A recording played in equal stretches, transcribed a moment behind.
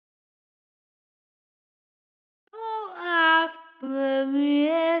Good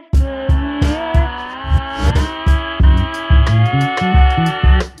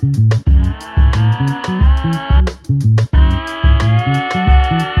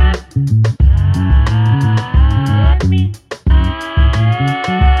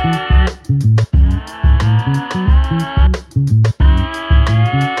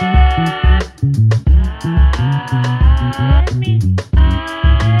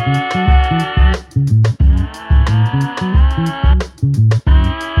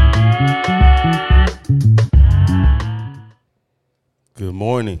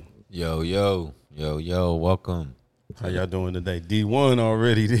morning. Yo, welcome. How y'all doing today? D1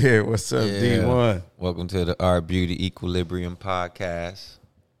 already there. What's up, D1? Welcome to the Our Beauty Equilibrium podcast,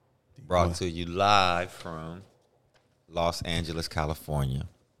 brought to you live from Los Angeles, California.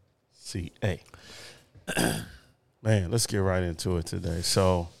 CA. Man, let's get right into it today.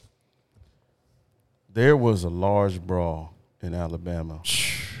 So, there was a large brawl in Alabama.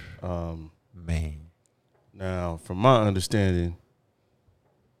 Man. Now, from my understanding,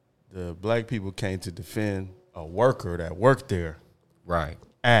 the black people came to defend a worker that worked there. Right.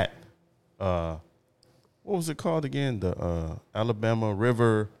 At, what was it called again? The Alabama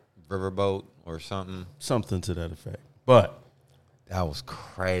Riverboat or something. Something to that effect. But that was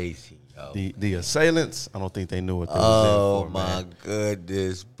crazy, yo. The Assailants, I don't think they knew what they was Oh, there for, my man.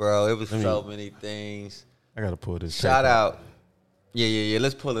 goodness, bro. It was so many things. I got to pull this. Shout out. Yeah.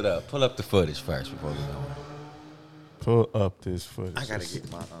 Let's pull it up. Pull up the footage first before we go. Pull up this footage. I got to get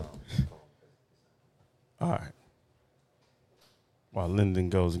my All right. While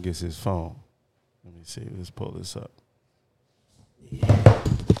Lyndon goes and gets his phone. Let me see. Let's pull this up. Yeah.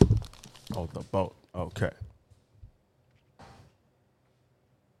 Oh, the boat. Okay.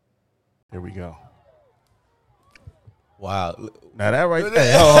 Here we go. Wow. Now that right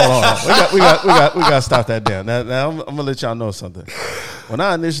there. Hold on. We got to stop that down. Now I'm gonna let y'all know something. When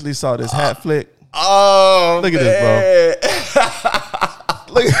I initially saw this hat flick, look at this, bro.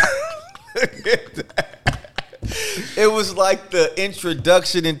 Look at that. It was like the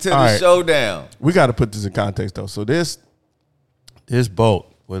introduction into the showdown. We got to put this in context, though. So this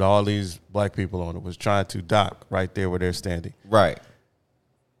boat with all these black people on it was trying to dock right there where they're standing. Right.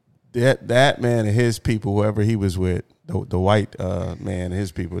 That man and his people, whoever he was with, the white man and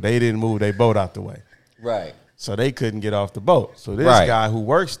his people, they didn't move their boat out the way. Right. So they couldn't get off the boat. So this guy who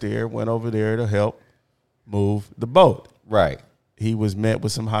works there went over there to help move the boat. Right. He was met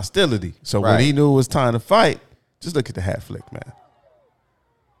with some hostility. So when he knew it was time to fight, just look at the hat flick, man.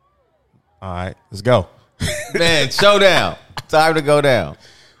 All right, let's go. Man, showdown. Time to go down.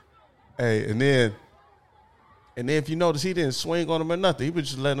 Hey, and then if you notice, he didn't swing on him or nothing. He was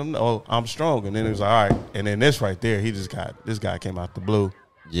just letting him know, oh, I'm strong. And then he was like, all right. And then this right there, this guy came out the blue.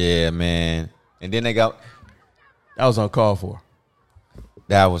 Yeah, man. And then that was uncalled for.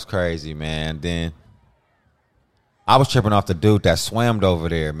 That was crazy, man. Then I was tripping off the dude that swam over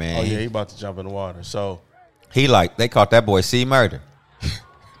there, man. Oh, yeah, he about to jump in the water. So they caught that boy C Murder.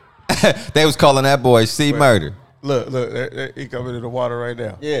 They was calling that boy C Murder. Look, there, he coming in the water right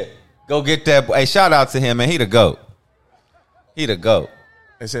now. Yeah. Go get that boy. Hey, shout out to him, man. He the GOAT.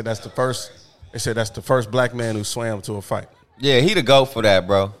 They said that's the first black man who swam to a fight. Yeah, he the GOAT for that,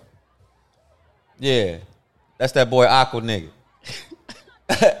 bro. Yeah. That's that boy Aqua nigga.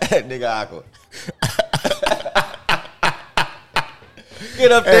 Nigga Aqua.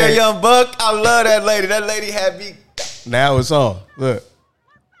 Get up there, young buck. I love that lady. That lady had me. Now it's on. Look.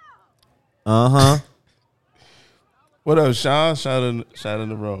 Uh-huh. What up, Sean? Shout in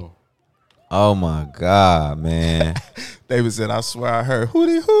the room. Oh, my God, man. David said, I swear I heard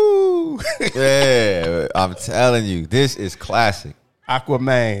hootie hoo. Yeah, I'm telling you, this is classic.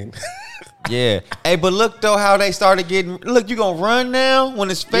 Aquaman. Yeah. Hey, but look, though, how they started getting. Look, you going to run now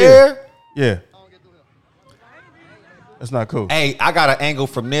when it's fair? Yeah. That's not cool. Hey, I got an angle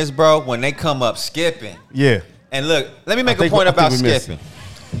from this, bro, when they come up skipping. Yeah. And look, let me make a point about skipping.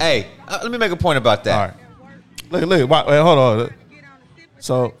 Hey, let me make a point about that. All right. Look. Wait, hold on.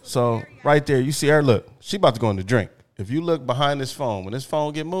 So right there, you see her. Look, she about to go in the drink. If you look behind this phone, when this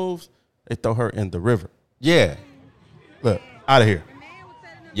phone get moved, they throw her in the river. Yeah. Look, out of here.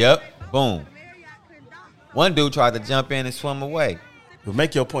 Yep. Boom. One dude tried to jump in and swim away. But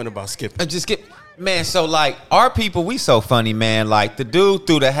make your point about skipping. Just skip. Man, so like our people, we so funny, man. Like the dude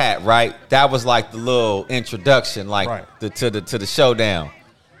threw the hat, right? That was like the little introduction, like to the showdown.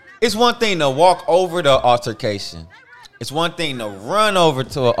 It's one thing to walk over the altercation. It's one thing to run over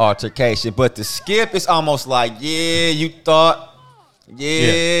to an altercation, but to skip, it's almost like, you thought,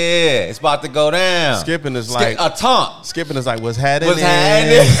 it's about to go down. Skipping is like a taunt. Skipping is like, what's happening? What's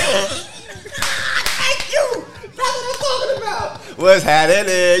happening? Thank you. That's what I'm talking about. What's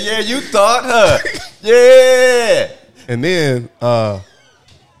happening? Yeah, you thought, huh? Yeah. And then,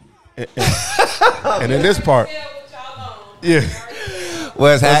 and in this part, yeah.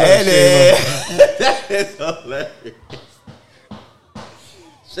 What's happening? That is hilarious.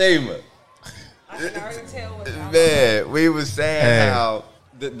 Shema. I can already tell what y'all Man, we was saying how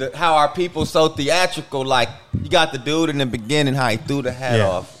how our people so theatrical. Like you got the dude in the beginning, how he threw the hat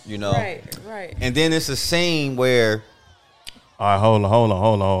off, you know. Right. And then it's a scene where. All right, hold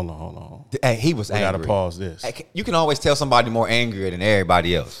on. Hey, he was angry. We gotta pause this. You can always tell somebody more angrier than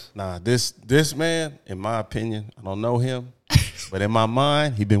everybody else. Nah, this man, in my opinion, I don't know him, but in my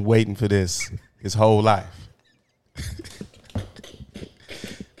mind, he been waiting for this his whole life.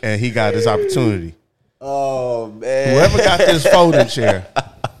 And he got this opportunity. Oh, man. Whoever got this folding chair,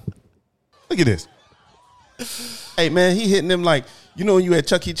 look at this. Hey, man, he hitting them like, you know when you at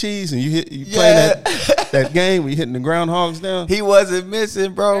Chuck E. Cheese and you playing that game where you hitting the groundhogs down? He wasn't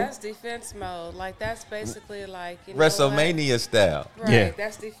missing, bro. That's defense mode. Like, that's basically like, you know WrestleMania style. Right, Yeah.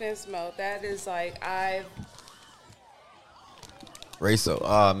 that's defense mode. That is like,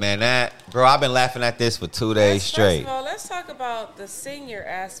 Oh, man, I've been laughing at this for 2 days straight. First of all, let's talk about the senior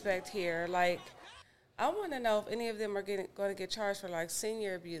aspect here. Like, I want to know if any of them are going to get charged for like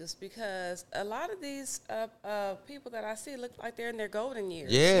senior abuse, because a lot of these people that I see look like they're in their golden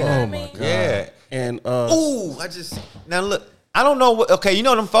years. Yeah. You know what I Oh, mean? my God. Yeah. And, Now look, I don't know okay, you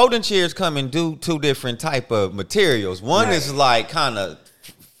know them folding chairs come in two different type of materials. One is like kind of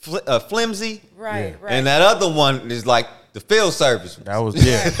flimsy. Right. And that other one is like the field service. that was,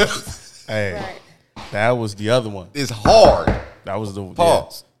 hey, Right. that was the other one. It's hard. That was the,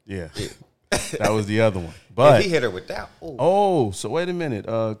 Pause. Yeah. That was the other one. But If he hit her with that. Ooh. oh, so wait a minute.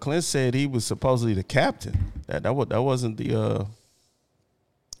 Clint said he was supposedly the captain. That wasn't the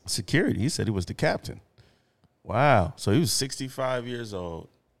security. He said he was the captain. Wow. So he was 65 years old,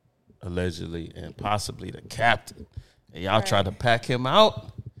 allegedly, and possibly the captain. And y'all tried to pack him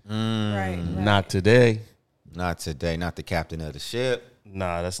out? Right. Not today. Not today. Not the captain of the ship.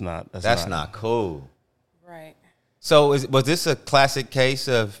 Nah, that's not. That's not cool. Right. So was this a classic case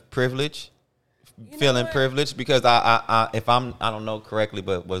of privilege? You know Feeling what? privileged? Because I don't know correctly,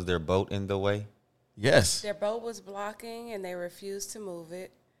 but was their boat in the way? Yes. Their boat was blocking, and they refused to move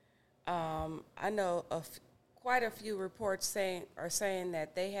it. I know quite a few reports saying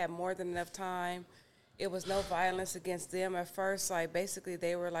that they had more than enough time. It was no violence against them at first. Like, basically,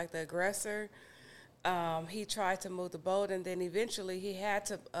 they were like the aggressor. He tried to move the boat, and then eventually he had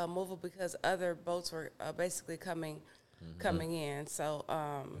to move it because other boats were basically coming in. So,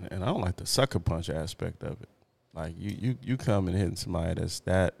 And I don't like the sucker punch aspect of it. Like you come and hitting somebody that's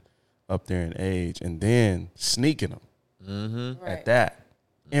that up there in age, and then sneaking them right. at that.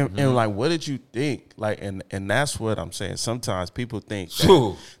 And like, what did you think? Like, and that's what I'm saying. Sometimes people think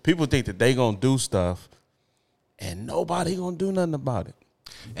that they gonna do stuff, and nobody gonna do nothing about it.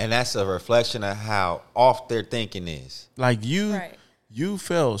 And that's a reflection of how off their thinking is. Like you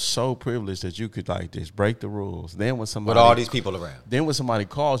felt so privileged that you could like just break the rules. Then when somebody With all these people around. then when somebody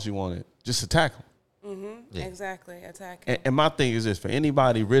calls you on it, just attack them. Yeah. Exactly, attacking. And my thing is this: for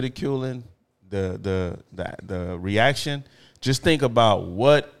anybody ridiculing the reaction, just think about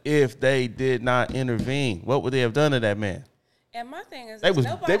what if they did not intervene? What would they have done to that man? And my thing is, They was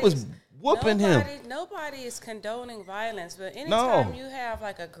whooping him. Nobody is condoning violence, but anytime you have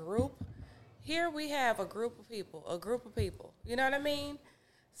like a group, here we have a group of people. You know what I mean?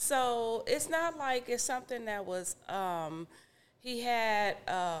 So it's not like it's something that was he had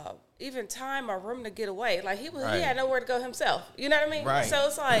even time or room to get away. Like he had nowhere to go himself. You know what I mean? Right. So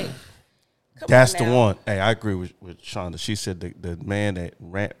it's like, That's the one. Hey, I agree with Shonda. She said the man that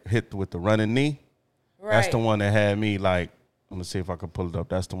hit with the running knee. right. That's the one that had me like. I'm gonna see if I can pull it up.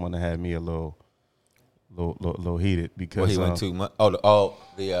 That's the one that had me a little heated because Well, he went too much. Look,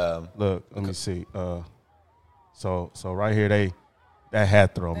 let me see. So right here that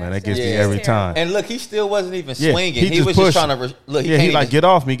hat throw, man, that gets me Yeah. every time. And look, he still wasn't even Yeah, swinging. He just was pushed. just trying to look. Yeah, he like get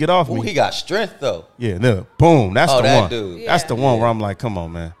off me. Ooh, he got strength though. Yeah, look, boom. That's the that one. dude. That's the one Yeah. where I'm like, come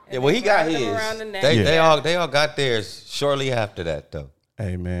on, man. Yeah, well, he got Wrapped his. him around the neck. They all got theirs shortly after that though.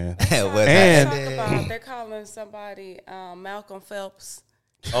 Hey, man. They're calling somebody Malcolm Phelps.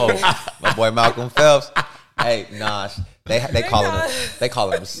 Oh, my boy Malcolm Phelps. Hey, nah, they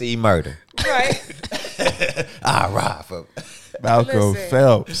call him C Murder. Right. All right, Malcolm Listen.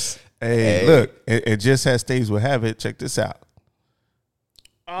 Phelps. Hey, look, it just as things will have it. Check this out.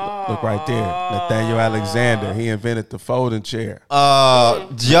 Look right there. Nathaniel Alexander. He invented the folding chair.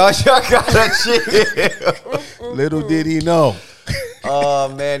 Josh, I got that shit. Little did he know.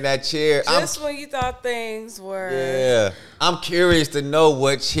 Oh man, that chair. Just when you thought things were. Yeah. I'm curious to know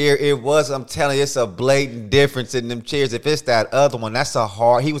what chair it was. I'm telling you, it's a blatant difference in them chairs. If it's that other one, that's a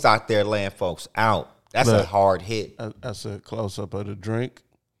hard. He was out there laying folks out. That's a hard hit. That's a close up of the drink.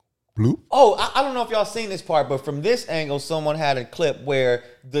 Bloop. Oh, I don't know if y'all seen this part, but from this angle, someone had a clip where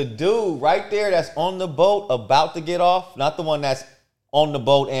the dude right there that's on the boat about to get off, not the one that's on the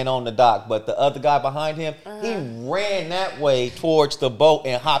boat and on the dock, but the other guy behind him, he ran that way towards the boat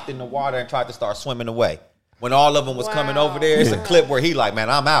and hopped in the water and tried to start swimming away. When all of them was coming over there, it's a clip where he like, man,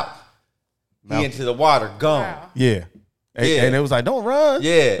 I'm out. He into the water, gone. Wow. Yeah. And it was like, don't run.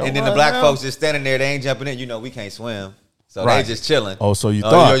 Yeah, Don't and then the run black now. folks just standing there, they ain't jumping in. You know, we can't swim. So they just chilling. Oh, so you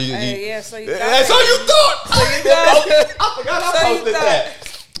thought. So you thought. That's all you thought. I forgot I So you posted thought.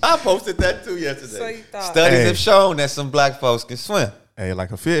 that. I posted that too yesterday. So you thought. Studies have shown that some black folks can swim. Hey,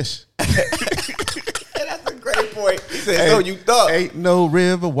 like a fish. That's a great point. He said, so you thought. Ain't no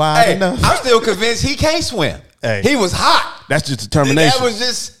river wide Hey, enough. I'm still convinced he can't swim. Hey. He was hot. That's just determination. That was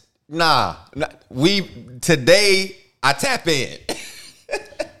just, nah. Today, I tap in.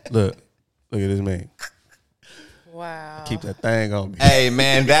 Look at this man. Wow. Keep that thing on me. Hey,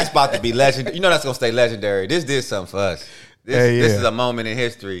 man, that's about to be legendary. You know that's going to stay legendary. This did something for us. This is a moment in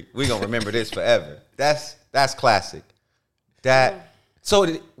history. We're going to remember this forever. That's classic. So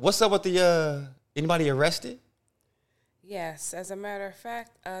what's up with the, anybody arrested? Yes, as a matter of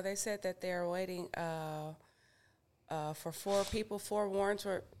fact, they said that they're waiting for 4 people. 4 warrants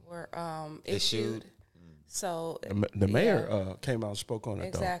were issued. So The mayor came out and spoke on it.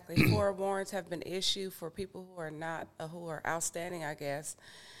 Exactly. Though. 4 warrants have been issued for people who are not who are outstanding, I guess.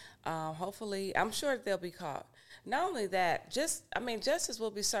 Hopefully, I'm sure they'll be caught. Not only that, justice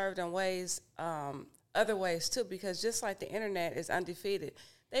will be served in ways, other ways too, because just like the internet is undefeated,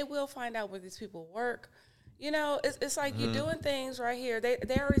 they will find out where these people work. You know, it's like you're doing things right here. They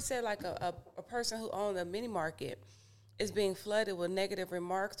already said like a person who owned a mini market is being flooded with negative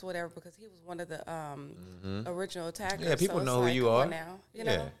remarks, or whatever, because he was one of the original attackers. Yeah, people so know who like, you come are. on now, you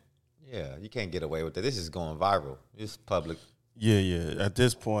know? Yeah, you can't get away with it. This is going viral. It's public. Yeah. At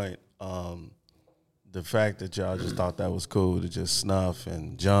this point, the fact that y'all just thought that was cool to just snuff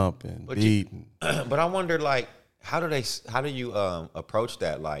and jump and beat. But I wonder, like, how do you approach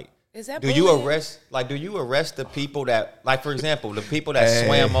that? Like, Is that do you bullying? arrest the people that, like, for example, the people that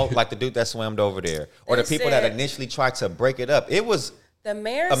swam over, like the dude that swam over there, or They the people that said- initially tried to break it up? It was The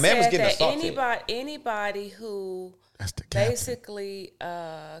mayor a man was said getting that assaulted. anybody who That's the captain. basically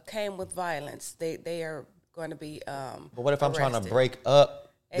came with violence, they are going to be But what if I'm trying to arrested. break up?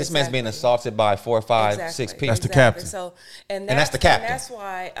 This man's being Exactly. assaulted by 4, 5, 6 Exactly. people. That's the captain. So and that's the captain. And that's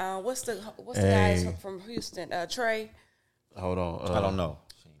why what's the Hey. guys from Houston? Trey. Hold on. I don't know.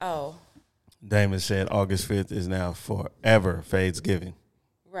 Oh, Damon said August 5th is now forever Fadesgiving.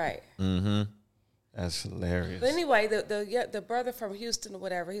 right. That's hilarious. But anyway, the brother from Houston or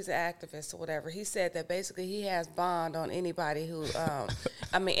whatever, he's an activist or whatever. He said that basically he has bond on anybody who,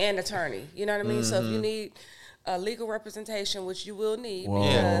 an attorney. You know what I mean? So if you need legal representation, which you will need,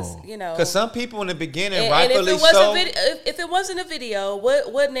 because you know, Because some people in the beginning, and rightfully if it so. if it wasn't a video,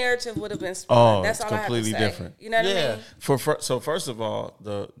 what narrative would have been spun? Oh, That's it's all I have to completely say. different. You know what I mean? So first of all,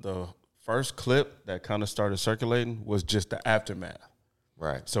 the first clip that kind of started circulating was just the aftermath.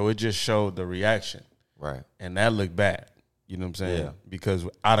 Right, So it just showed the reaction, right. and that looked bad. You know what I'm saying? Yeah. Because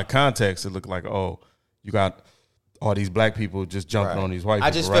out of context, it looked like, oh, you got all these black people just jumping Right. on these white people. I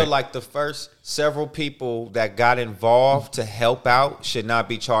just right? feel like the first several people that got involved to help out should not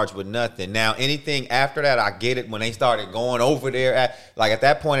be charged with nothing. Now, anything after that, I get it. When they started going over there, at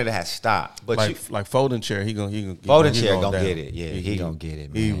that point, it has stopped. But like folding chair, he gonna Folding he chair going gonna down. get it. Yeah, he gonna get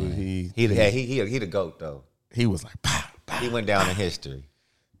it, He man. was He the GOAT though. he was like, pow, pow. He went down in history.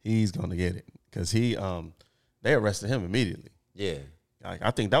 He's gonna get it because they arrested him immediately. Yeah, Like,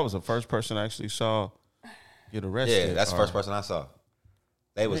 I think that was the first person I actually saw get arrested. yeah. That's the first person I saw.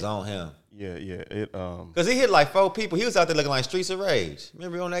 They was on him. Yeah. It Because he hit like 4 people. He was out there looking like Streets of Rage.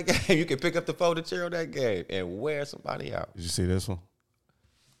 Remember on that game? You could pick up the folding chair on that game and wear somebody out. Did you see this one?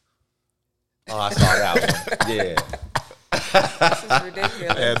 Oh, I saw that one. Yeah. This is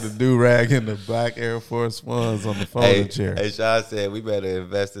ridiculous. Had the do rag and the black Air Force Ones on the folding chair. Hey, Sean said we better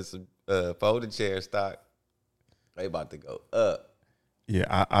invest in some folding chair stock. They about to go up.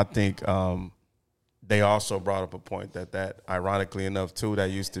 Yeah, I think they also brought up a point that ironically enough too, that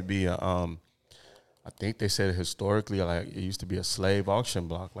used to be I think they said historically, like, it used to be a slave auction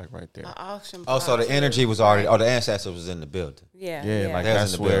block, like right there. Auction Oh, so the block. energy was already, the ancestors was in the building. Yeah. Yeah, like They was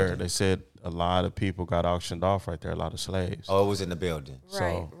that's in the where building. they said a lot of people got auctioned off right there. A lot of slaves. Oh, it was in the building.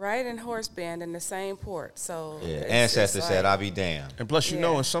 Right, right in Horse Bend in the same port. So yeah, ancestors said, "I'll be damned." And plus, you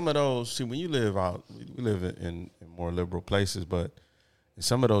know, in some of those, see, when you live out, we live in more liberal places, but in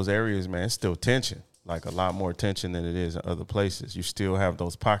some of those areas, man, it's still tension. Like a lot more tension than it is in other places. You still have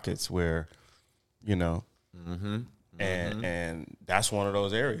those pockets where, you know, and that's one of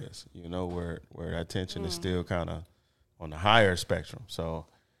those areas, you know, where that tension is still kind of on the higher spectrum. So,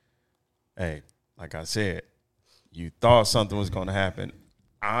 hey, like I said, you thought something was going to happen.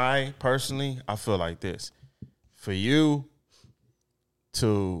 I personally feel like this. For you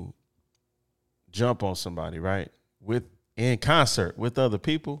to jump on somebody, right, in concert with other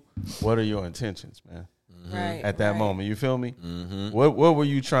people, what are your intentions, man? Right. At that moment, you feel me? What were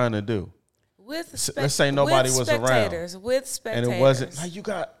you trying to do? Let's say nobody was around. With spectators. And it wasn't like you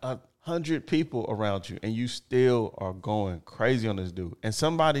got 100 people around you and you still are going crazy on this dude. And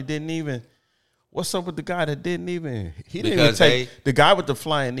somebody didn't even, what's up with the guy that didn't even, the guy with the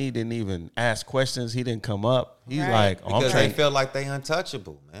flying knee didn't even ask questions. He didn't come up. He's like, oh, because they feel like they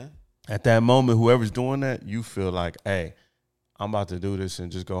untouchable, man. At that moment, whoever's doing that, you feel like, hey, I'm about to do this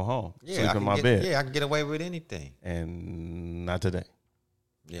and just go home. Sleep in my bed. Yeah, I can get away with anything. And not today.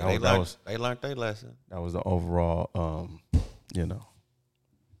 Yeah, they learned their lesson. That was the overall, you know,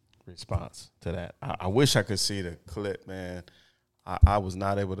 response to that. I wish I could see the clip, man. I was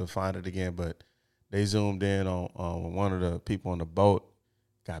not able to find it again, but they zoomed in on one of the people on the boat,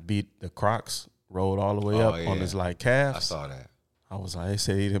 got beat, the Crocs rolled all the way up on his like calves. I saw that. I was like, they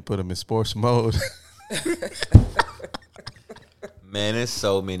said he didn't put him in sports mode. Man, there's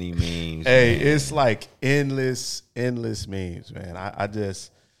so many memes. Hey, man. It's like endless memes, man. I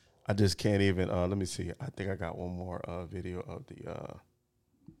just can't even. Let me see. I think I got one more video of the.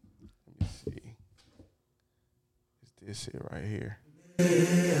 Let me see. Is this it right here?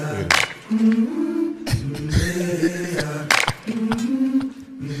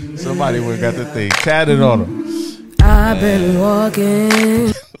 Somebody would got the thing tatted on him. I've been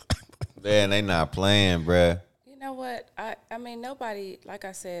walking. Man, they not playing, bruh. You know what? I mean, nobody, like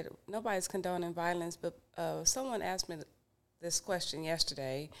I said, nobody's condoning violence, but someone asked me this question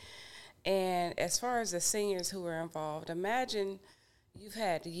yesterday. And as far as the seniors who were involved, imagine you've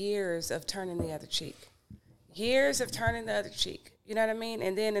had years of turning the other cheek. Years of turning the other cheek. You know what I mean?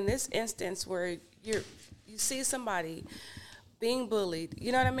 And then in this instance where you see somebody being bullied,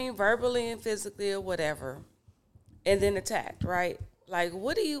 you know what I mean, verbally and physically or whatever, and then attacked, right? Like,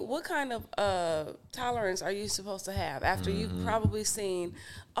 what kind of tolerance are you supposed to have after you've probably seen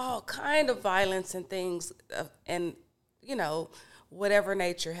all kind of violence and things and, you know, whatever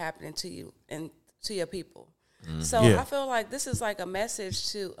nature happening to you and to your people. So I feel like this is like a message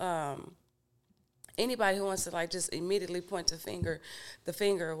to anybody who wants to like just immediately point the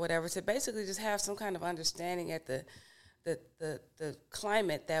finger or whatever, to basically just have some kind of understanding at the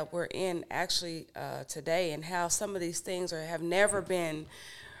climate that we're in actually today, and how some of these things have never been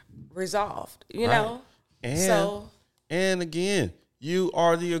resolved, you know? And again, you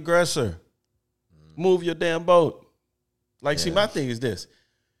are the aggressor. Move your damn boat. Like, see, my thing is this.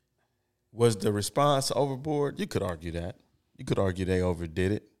 Was the response overboard? You could argue that. You could argue they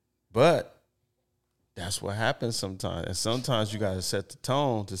overdid it. But that's what happens sometimes. And sometimes you got to set the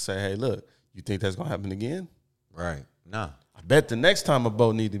tone to say, hey, look, you think that's going to happen again? Right. Nah. I bet the next time a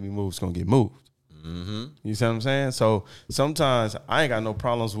boat needs to be moved, it's going to get moved. You see what I'm saying? So sometimes I ain't got no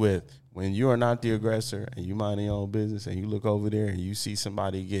problems with when you are not the aggressor and you mind your own business and you look over there and you see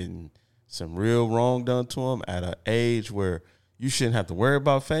somebody getting some real wrong done to them at an age where you shouldn't have to worry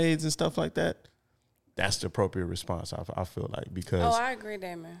about fades and stuff like that. That's the appropriate response. I feel like, because I agree,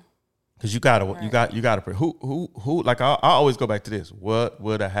 Damon. Because you gotta who like I always go back to this. What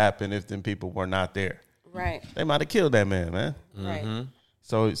would have happened if them people were not there? Right. They might have killed that man. Right.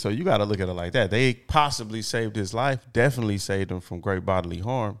 So you got to look at it like that. They possibly saved his life, definitely saved him from great bodily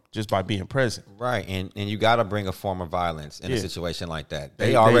harm just by being present. Right, and you got to bring a form of violence in a situation like that.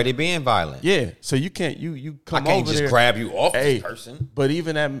 They already being violent. Yeah, so you can't you come over there. I can't just grab you off this person. But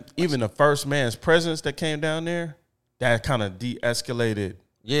even the first man's presence that came down there, that kind of de-escalated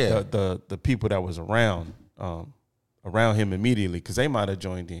the people that was around him immediately, because they might have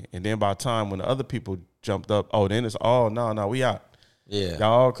joined in. And then by the time when the other people jumped up, then it's no, we out. Yeah.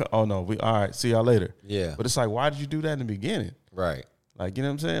 Y'all, no, we all right. See y'all later. Yeah. But it's like, why did you do that in the beginning? Right. Like, you know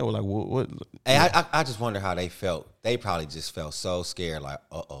what I'm saying? Well, like, what? Hey, I just wonder how they felt. They probably just felt so scared. Like,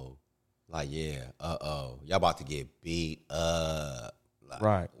 like, y'all about to get beat up.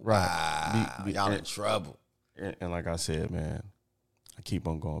 Like, right. Y'all in trouble. And like I said, man, I keep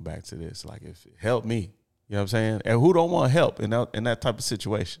on going back to this. Like, if it helped me, you know what I'm saying? And who don't want help in that type of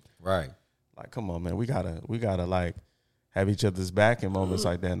situation? Right. Like, come on, man, we gotta like have each other's back in moments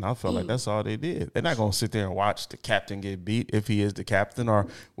like that. And I felt like that's all they did. They're not gonna sit there and watch the captain get beat if he is the captain or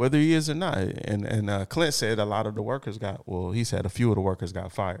whether he is or not. And Clint said a lot of the workers he said a few of the workers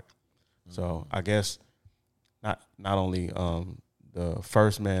got fired. So I guess not only the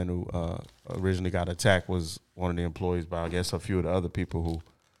first man who originally got attacked was one of the employees, but I guess a few of the other people who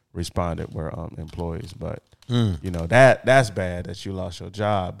responded were employees. But you know, that's bad that you lost your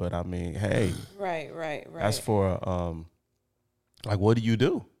job. But I mean, hey, right. that's for like, what do you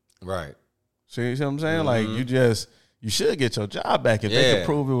do? Right. See what I'm saying? Like, you should get your job back if they could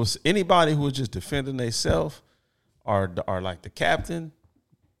prove it was anybody who was just defending themselves or like the captain.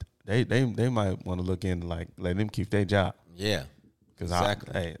 They might want to look into like let them keep their job. Yeah. Because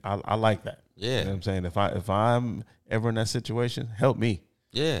exactly. I like that. Yeah. You know what I'm saying? If I'm ever in that situation, help me.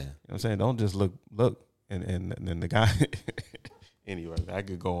 Yeah. You know what I'm saying? Don't just look and then the guy anyway, I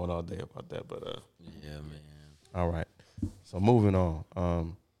could go on all day about that, but yeah, man. All right. So moving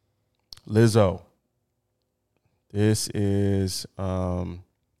on. Lizzo. This is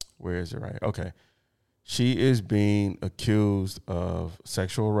where is it right? Okay. She is being accused of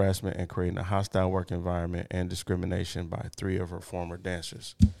sexual harassment and creating a hostile work environment and discrimination by 3 of her former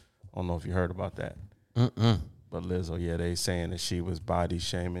dancers. I don't know if you heard about that. But Lizzo, yeah, they saying that she was body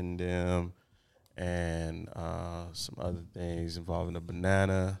shaming them and some other things involving a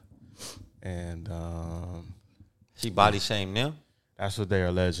banana. And she body shamed them? That's what they're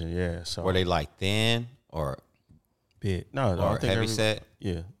alleging, yeah. So were they like thin or big? No, or heavy set?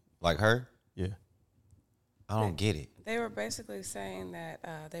 Yeah. Like her? Yeah. I don't get it. They were basically saying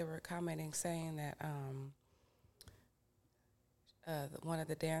that they were commenting saying that one of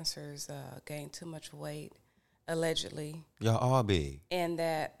the dancers gained too much weight, allegedly. Y'all all big. And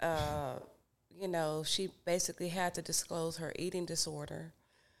that, you know, she basically had to disclose her eating disorder,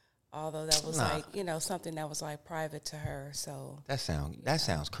 although that was like, you know, something that was like private to her. So that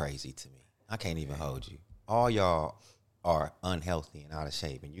sounds crazy to me. I can't even hold you. All y'all are unhealthy and out of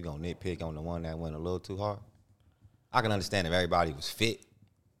shape, and you gonna nitpick on the one that went a little too hard. I can understand if everybody was fit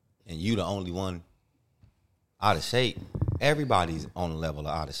and you the only one out of shape. Everybody's on a level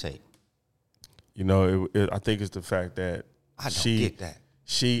of out of shape. You know, I think it's the fact that I don't get that.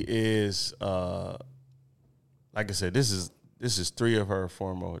 She is, like I said, this is 3 of her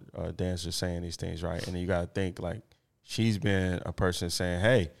former dancers saying these things, right? And you got to think, like, she's been a person saying,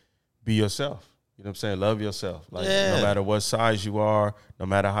 hey, be yourself. You know what I'm saying? Love yourself. Like, no matter what size you are, no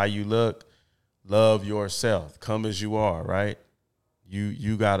matter how you look, love yourself. Come as you are, right?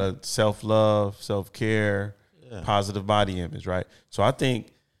 You got to self-love, self-care, positive body image, right? So I think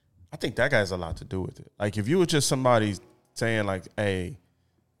that guy has a lot to do with it. Like, if you were just somebody saying, like, hey,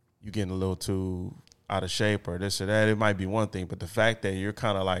 you getting a little too out of shape or this or that, it might be one thing. But the fact that you're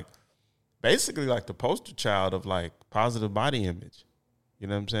kind of like basically like the poster child of like positive body image. You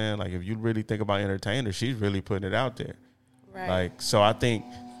know what I'm saying? Like, if you really think about entertainers, she's really putting it out there. Right. Like, so I think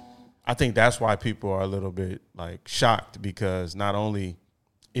that's why people are a little bit like shocked, because not only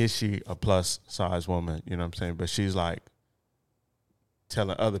is she a plus size woman, you know what I'm saying, but she's like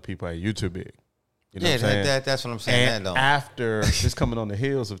telling other people, hey, you too big. You know what I'm saying? That's what I'm saying. And after just coming on the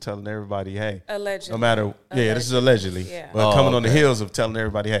heels of telling everybody, hey, allegedly. no matter, this is allegedly, but coming on the heels of telling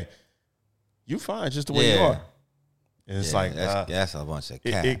everybody, hey, you fine just the way you are. And it's like that's a bunch of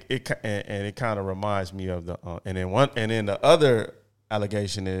cat. It kind of reminds me of the and then the other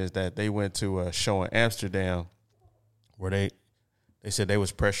allegation is that they went to a show in Amsterdam where they said they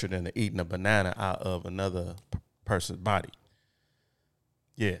was pressured into eating a banana out of another person's body.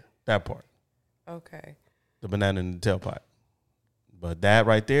 Yeah, that part. Okay. The banana in the tailpipe. But that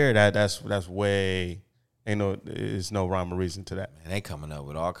right there, that's way there's no rhyme or reason to that. Man, they coming up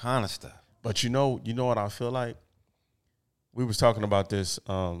with all kind of stuff. But you know what I feel like? We was talking about this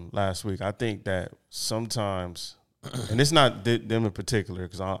last week. I think that sometimes, and it's not them in particular,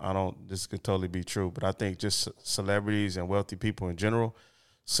 because I don't, this could totally be true, but I think just celebrities and wealthy people in general,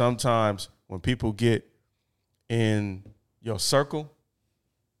 sometimes when people get in your circle,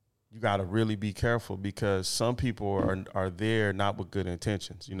 you got to really be careful, because some people are there not with good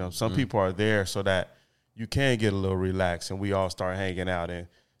intentions. You know, some people are there so that you can get a little relaxed and we all start hanging out, and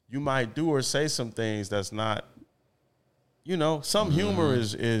you might do or say some things that's not, you know, some humor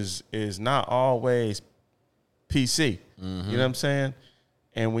is not always PC. You know what I'm saying?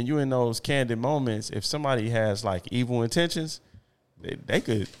 And when you're in those candid moments, if somebody has like evil intentions, they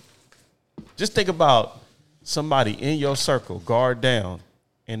could just think about somebody in your circle, guard down,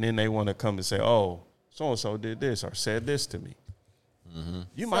 and then they want to come and say, oh, so-and-so did this or said this to me.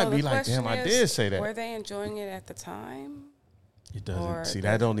 You might be like, damn, I did say that. Were they enjoying it at the time? It doesn't. See,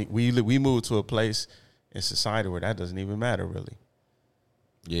 that don't. We move to a place in society where that doesn't even matter, really.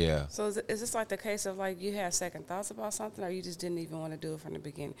 Yeah. So is this like the case of like you had second thoughts about something, or you just didn't even want to do it from the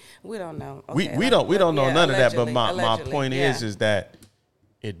beginning? We don't know. Okay, we don't know none of that. But my point yeah. is that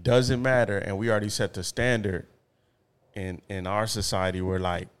it doesn't matter, and we already set the standard in our society where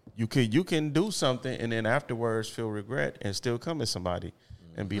like you can do something and then afterwards feel regret and still come at somebody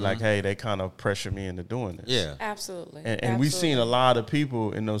and be like, hey, they kind of pressure me into doing this. Yeah, absolutely. And we've seen a lot of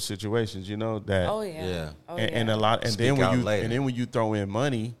people in those situations, you know, that and a lot, and then when you throw in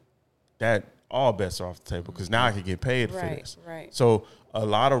money, that all bets are off the table because now I can get paid for this. Right. So a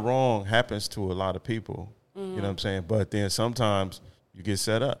lot of wrong happens to a lot of people. You know what I'm saying? But then sometimes you get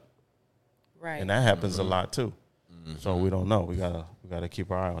set up, right? And that happens a lot too. So we don't know. We gotta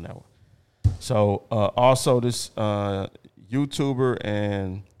keep our eye on that one. So also this YouTuber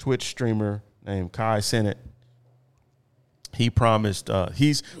and Twitch streamer named Kai Cenat, he promised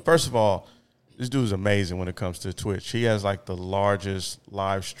first of all, this dude's amazing when it comes to Twitch. He has like the largest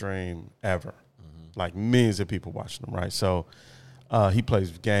live stream ever. Like millions of people watching him, right? So he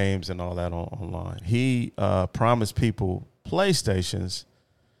plays games and all that online. He promised people PlayStation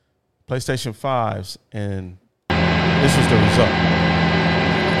 5s, and this was the result.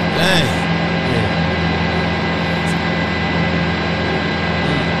 Dang. Yeah.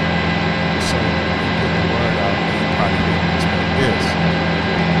 So he put the word out, and he probably didn't expect this.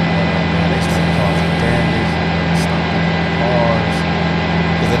 They started causing damage, stopping cars.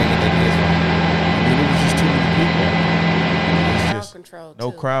 Because they didn't get their PS5. I mean, it was just too many people.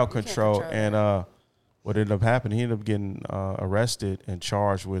 No crowd control. And what ended up happening, he ended up getting arrested and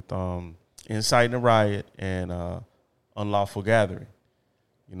charged with inciting a riot and unlawful gathering.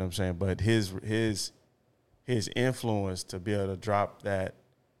 You know what I'm saying? But his influence to be able to drop that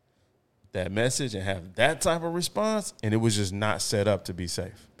message and have that type of response, and it was just not set up to be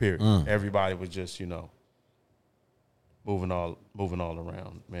safe. Period. Everybody was just, you know, moving all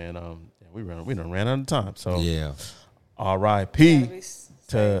around. Man, we done ran out of time. So yeah. R.I.P.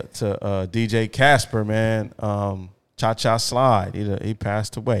 to DJ Casper, man. Cha-Cha Slide. He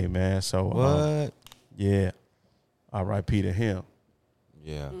passed away, man. So what? Yeah. R.I.P. to him.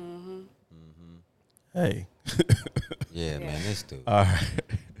 Yeah. Hey. Yeah, man, this dude. All right.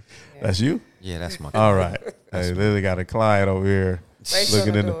 That's you? Yeah, that's my All right. Hey, literally got a client over here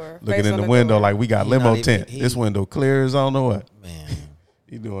looking in the window like we got limo tent. This window clear as I don't know what. Man.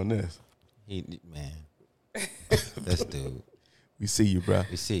 He doing this. Man. This dude. We see you, bro.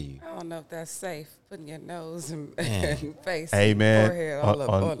 We see you. I don't know if that's safe, putting your nose and face. Hey, man, forehead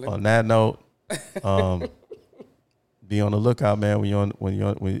all on that note, be on the lookout, man. When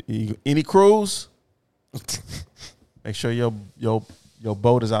you any cruise, make sure your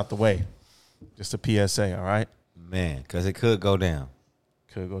boat is out the way. Just a PSA, all right? Man, because it could go down.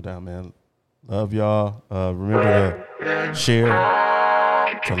 Could go down, man. Love y'all. Remember to share,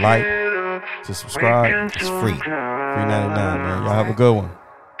 to like, to subscribe. It's free. $3.99, man. Y'all have a good one.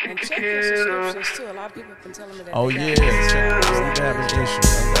 And check your subscriptions too. A lot of people have been telling me that. Oh yeah, check having issues.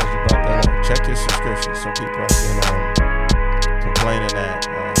 I'm glad you brought that up. Check your subscriptions. Some people have been complaining that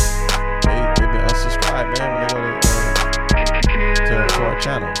they've been unsubscribed, man, when they go to our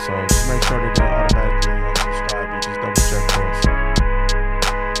channel. So just make sure they don't automatically unsubscribe. You just double check for us.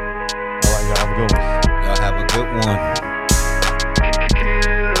 All right, y'all have a good one. Y'all have a good one.